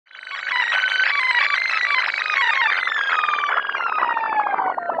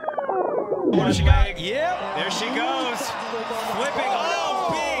What does she got? Yep, there she goes. Flipping. Oh,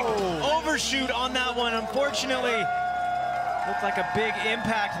 big overshoot on that one. Unfortunately, looked like a big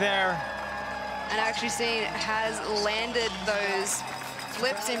impact there. And I've actually seen has landed those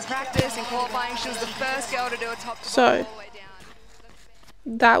flips in practice and qualifying. She was the first girl to do a top to bottom all the way down.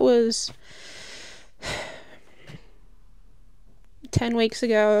 That was 10 weeks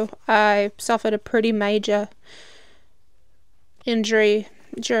ago. I suffered a pretty major injury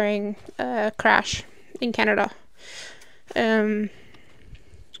during a crash in Canada. Had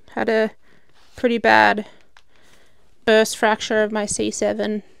a pretty bad burst fracture of my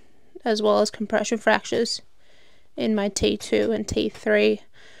C7, as well as compression fractures in my T2 and T3.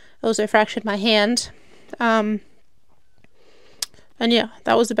 Also fractured my hand. And yeah,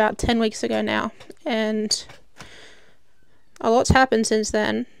 that was about 10 weeks ago now, and a lot's happened since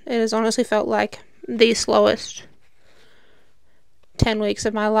then. It has honestly felt like the slowest 10 weeks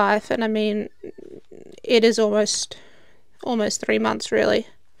of my life, and I mean, it is almost 3 months, really.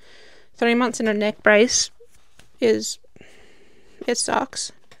 3 months in a neck brace it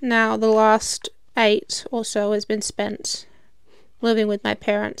sucks. Now the last 8 or so has been spent living with my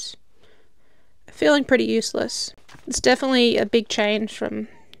parents, feeling pretty useless. It's definitely a big change from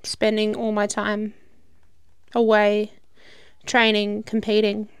spending all my time away training,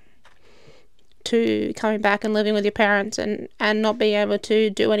 competing, to coming back and living with your parents and not being able to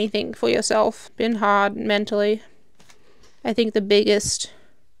do anything for yourself. Been hard mentally. I think the biggest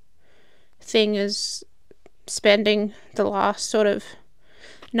thing is spending the last sort of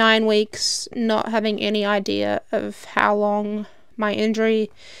 9 weeks not having any idea of how long my injury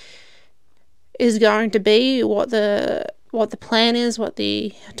is going to be, what the plan is, what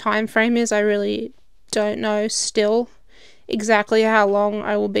the time frame is. I really don't know still exactly how long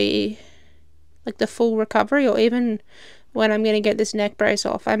I will be, like, the full recovery, or even when I'm going to get this neck brace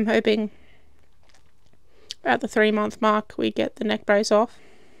off. I'm hoping at the 3-month mark we get the neck brace off,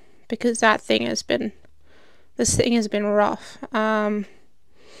 because this thing has been rough. But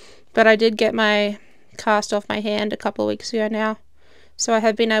I did get my cast off my hand a couple of weeks ago now, so I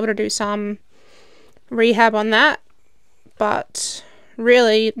have been able to do some rehab on that, but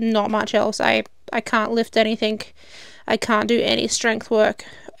really not much else. I can't lift anything. I can't do any strength work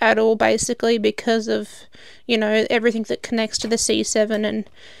at all, basically, because of, you know, everything that connects to the C7 and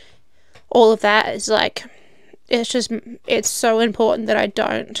all of that is like, it's so important that I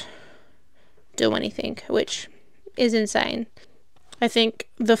don't do anything, which is insane. I think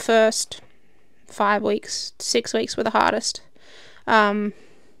the first 5 weeks, 6 weeks were the hardest. From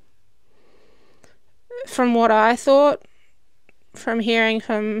what I thought, from hearing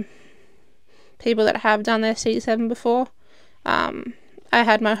from people that have done their C7 before, I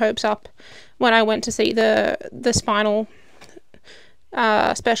had my hopes up when I went to see the spinal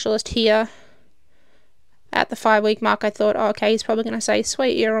specialist here at the 5-week mark. I thought, oh, okay, he's probably going to say,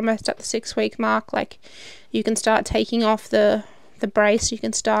 sweet, you're almost at the 6-week mark, like, you can start taking off the brace, you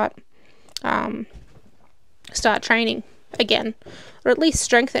can start training again, or at least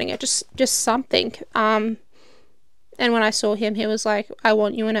strengthening it, just something. And when I saw him, he was like, I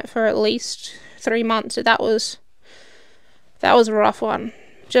want you in it for at least 3 months. So that was a rough one,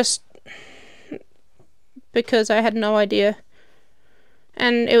 just because I had no idea.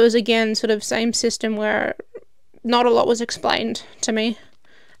 And it was, again, sort of same system where not a lot was explained to me,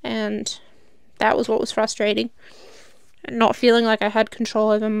 and that was what was frustrating, and not feeling like I had control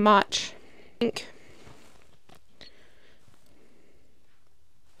over much. I think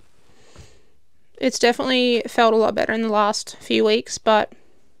it's definitely felt a lot better in the last few weeks, but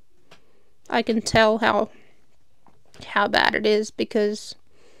I can tell how bad it is, because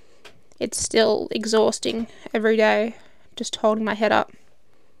it's still exhausting every day, just holding my head up,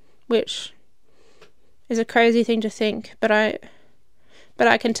 which is a crazy thing to think, but I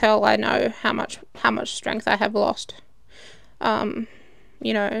can tell, I know how much strength I have lost. You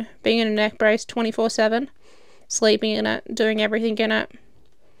know, being in a neck brace 24/7, sleeping in it, doing everything in it,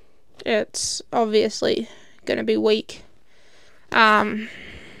 it's obviously going to be weak.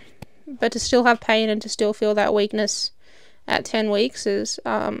 But to still have pain and to still feel that weakness at 10 weeks is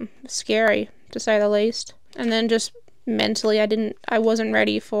scary, to say the least. And then just mentally, I wasn't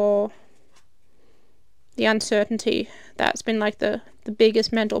ready for the uncertainty. That's been like the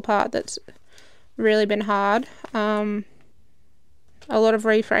biggest mental part that's really been hard. A lot of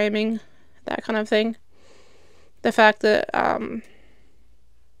reframing, that kind of thing. The fact that I'm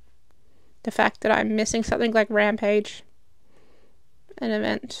missing something like Rampage, an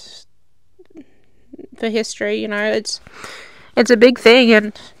event for history, you know, it's a big thing,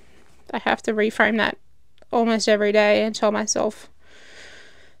 and I have to reframe that almost every day and tell myself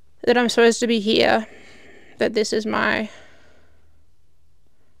that I'm supposed to be here, that this is my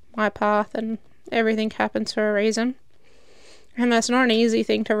path and everything happens for a reason. And that's not an easy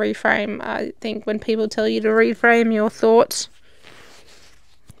thing to reframe. I think when people tell you to reframe your thoughts,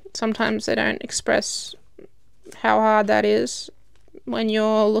 sometimes they don't express how hard that is when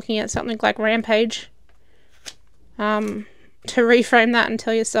you're looking at something like Rampage. To reframe that and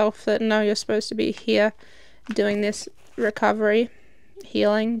tell yourself that no, you're supposed to be here doing this recovery,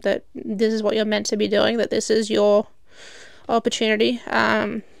 healing, that this is what you're meant to be doing, that this is your opportunity.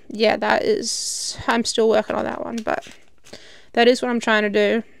 Yeah, that is, I'm still working on that one, but that is what I'm trying to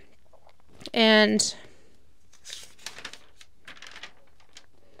do. And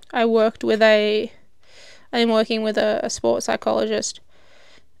I'm working with a sports psychologist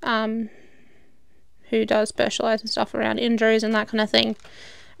who does specialize in stuff around injuries and that kind of thing.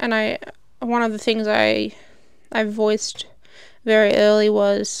 And one of the things I voiced very early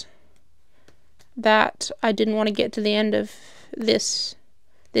was that I didn't want to get to the end of this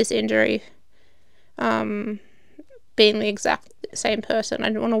injury being the exact same person. I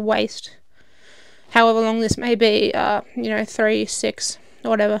didn't want to waste however long this may be, 3, 6,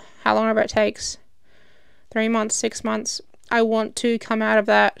 whatever, how long ever it takes, 3 months, 6 months. I want to come out of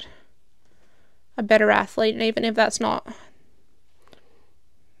that a better athlete, and even if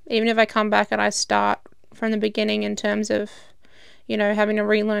I come back and I start from the beginning in terms of, having to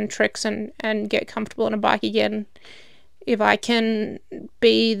relearn tricks and get comfortable on a bike again, if I can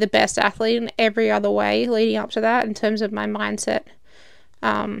be the best athlete in every other way leading up to that, in terms of my mindset,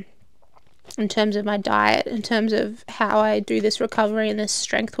 in terms of my diet, in terms of how I do this recovery and this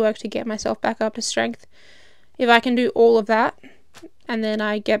strength work to get myself back up to strength, if I can do all of that and then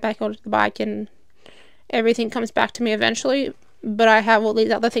I get back onto the bike and everything comes back to me eventually, but I have all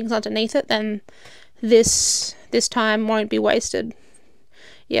these other things underneath it, then this time won't be wasted.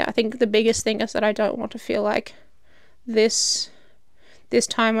 Yeah, I think the biggest thing is that I don't want to feel like this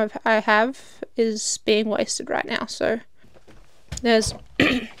time I have is being wasted right now. So there's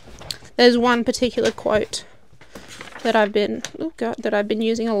one particular quote that I've been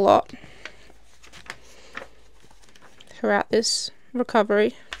using a lot throughout this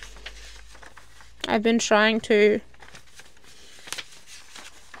recovery. I've been trying to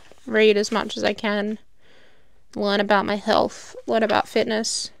read as much as I can, learn about my health, learn about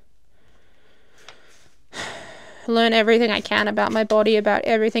fitness, learn everything I can about my body, about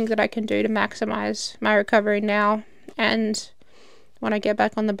everything that I can do to maximize my recovery now, and when I get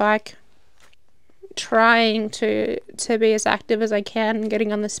back on the bike, trying to be as active as I can,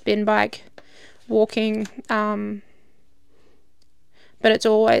 getting on the spin bike, walking, but it's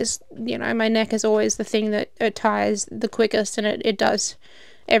always, my neck is always the thing that it tires the quickest, and it does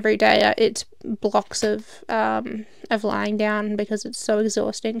every day. It's blocks of lying down because it's so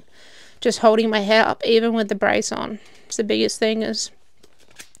exhausting. Just holding my hair up, even with the brace on. It's the biggest thing is,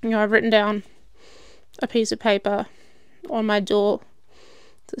 I've written down a piece of paper on my door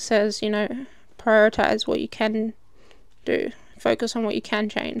that says, prioritize what you can do. Focus on what you can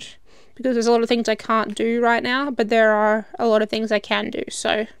change. Because there's a lot of things I can't do right now, but there are a lot of things I can do.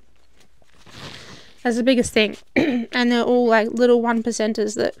 So that's the biggest thing. And they're all like little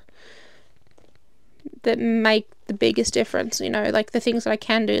 1%ers that make the biggest difference, like the things that I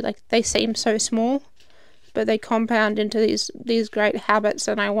can do, like they seem so small, but they compound into these great habits,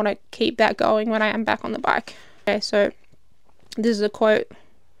 and I want to keep that going when I am back on the bike. Okay, so this is a quote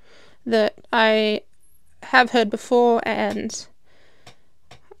that I have heard before, and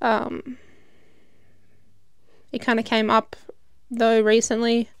it kind of came up though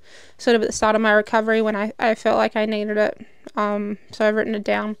recently, sort of at the start of my recovery, when I felt like I needed it. So I've written it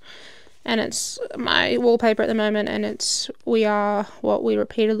down, and it's my wallpaper at the moment, and it's, we are what we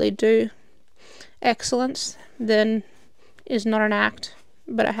repeatedly do. Excellence then is not an act,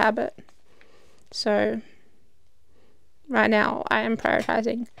 but a habit. So right now I am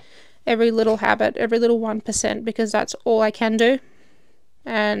prioritizing every little habit, every little 1%, because that's all I can do.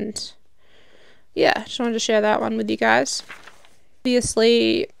 And yeah, just wanted to share that one with you guys.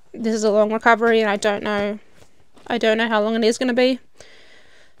 Obviously this is a long recovery, and I don't know how long it is going to be.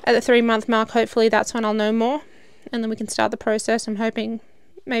 At the 3-month mark, hopefully that's when I'll know more, and then we can start the process. I'm hoping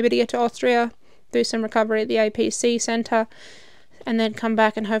maybe to get to Austria, do some recovery at the APC centre, and then come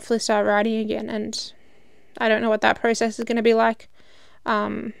back and hopefully start riding again. And I don't know what that process is going to be like.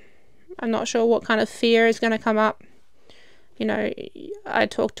 I'm not sure what kind of fear is going to come up. I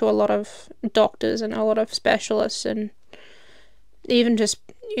talk to a lot of doctors and a lot of specialists, and even just,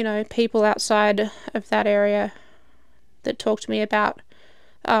 people outside of that area that talk to me about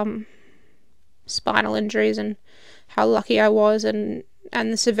spinal injuries and how lucky I was, and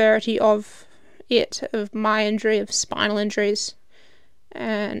and the severity of my injury, of spinal injuries,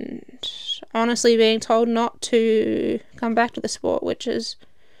 and honestly being told not to come back to the sport, which is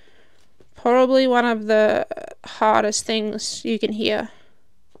probably one of the hardest things you can hear.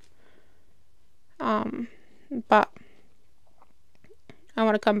 But I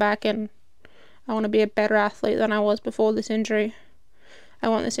want to come back, and I want to be a better athlete than I was before this injury. I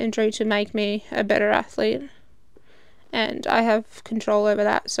want this injury to make me a better athlete, and I have control over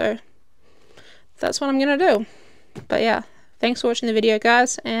that, so that's what I'm going to do. But yeah, thanks for watching the video,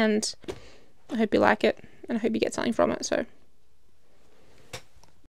 guys, and I hope you like it, and I hope you get something from it. So